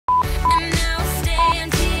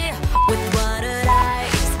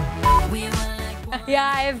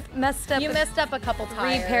Yeah, I've messed up. You messed up a couple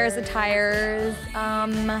tires. 3 pairs of tires.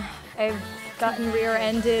 I've gotten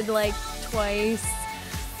rear-ended like twice.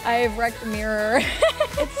 I've wrecked a mirror.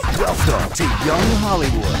 Welcome to Young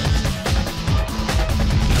Hollywood.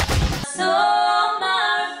 Saw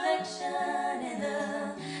my reflection in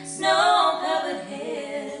the snow-covered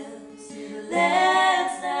hills. The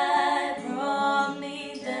landslide brought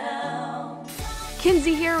me down.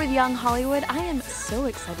 Kinsey here with Young Hollywood. I am so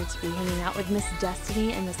excited to be hanging out with Miss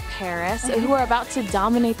Destinee and Miss Paris, who are about to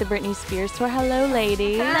dominate the Britney Spears tour. Hello,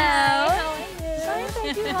 ladies. Hello.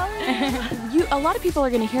 A lot of people are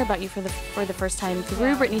going to hear about you for the first time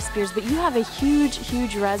through Britney Spears, but you have a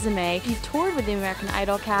huge resume. You've toured with the American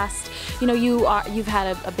Idol cast. You know, you've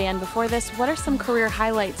had a band before this. What are some career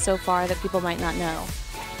highlights so far that people might not know?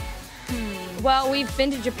 Well, we've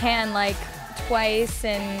been to Japan like twice,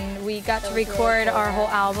 and we got to record our whole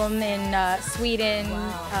album in Sweden,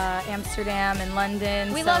 Amsterdam, and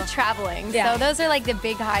London. We love traveling, Yeah. so those are like the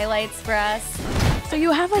big highlights for us. So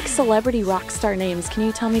you have like celebrity rock star names. Can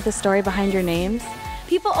you tell me the story behind your names?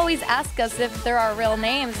 People always ask us if they're our real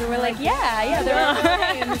names, and we're like, yeah, they're our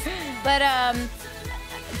real names. But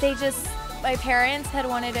my parents had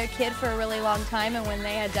wanted a kid for a really long time, and when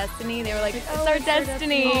they had Destinee, they were like, it's our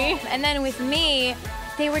Destinee. And then with me,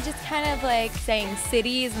 they were just kind of like saying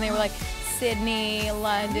cities, and they were like Sydney,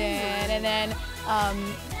 London, and then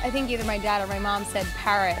I think either my dad or my mom said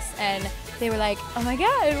Paris, and they were like, oh my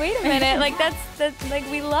God, wait a minute, like that's like,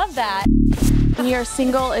 we love that. Your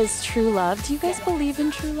single is True Love. Do you guys believe in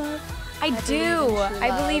true love? I do.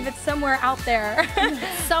 I believe it's somewhere out there.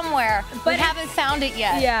 Somewhere, but we haven't found it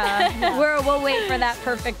yet. Yeah, we'll wait for that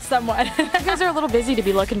perfect someone. You guys are a little busy to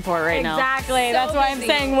be looking for it right now. Exactly. So That's why I'm busy.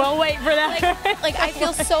 saying we'll wait for that. Like I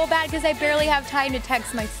feel so bad because I barely have time to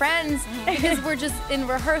text my friends because we're just in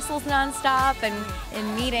rehearsals nonstop and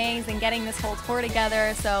in meetings and getting this whole tour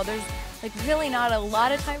together. So there's like really not a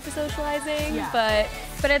lot of time for socializing, but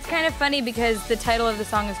it's kind of funny because the title of the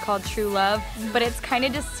song is called True Love, but it's kind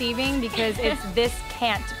of deceiving because it's This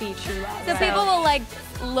Can't Be True Love. so people will like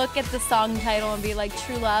look at the song title and be like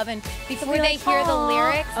True Love, and before they hear the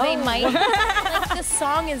lyrics, they might like the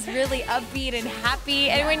song is really upbeat and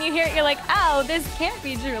happy, and when you hear it, you're like, oh, this can't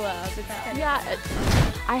be true love. It's kind of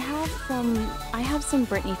I have some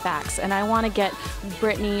Britney facts, and I want to get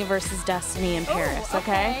Britney versus Destinee in Paris,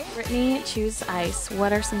 okay? Britney chews ice.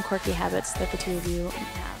 What are some quirky habits that the two of you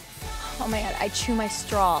have? Oh my God, I chew my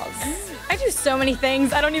straws. I do so many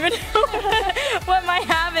things. I don't even know what my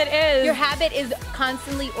habit is. Your habit is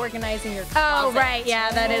constantly organizing your closet. Oh, right.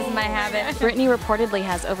 Yeah, that is my habit. Britney reportedly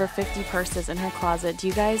has over 50 purses in her closet. Are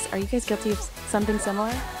you guys guilty of something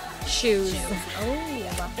similar? Shoes.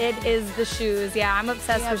 It is the shoes. Yeah, I'm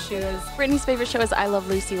obsessed with shoes. Britney's favorite show is I Love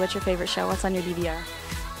Lucy. What's your favorite show? What's on your DVR?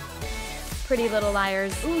 Pretty Little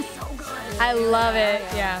Liars. Ooh, so good. I love it.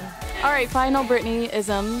 Yeah. All right, final Britney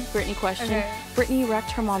question. Okay. Britney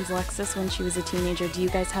wrecked her mom's Lexus when she was a teenager. Do you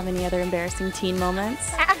guys have any other embarrassing teen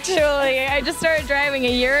moments? Actually, I just started driving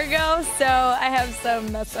a year ago, so I have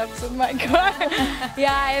some mess-ups with my car.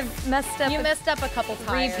 Yeah, I've messed up. You messed up a couple 3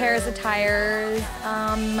 tires. pairs of tires.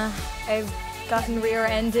 I've gotten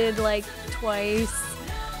rear-ended like twice.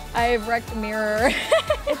 I've wrecked a mirror.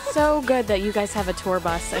 It's so good that you guys have a tour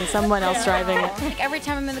bus and someone else driving it. Like every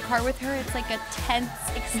time I'm in the car with her, it's like a tense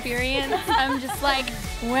experience. I'm just like,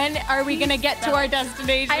 when are we gonna get to our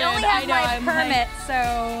destination? I only have my I'm like- permit,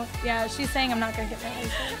 so yeah, she's saying I'm not gonna get my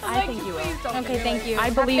license. I think you will. Okay, thank you. I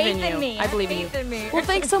believe in Have faith you. me. I believe in you. Have faith in me. Well,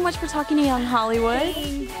 thanks so much for talking to Young Hollywood.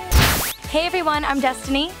 Hey everyone, I'm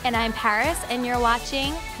Destinee. And I'm Paris, and you're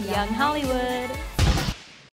watching Young Hollywood.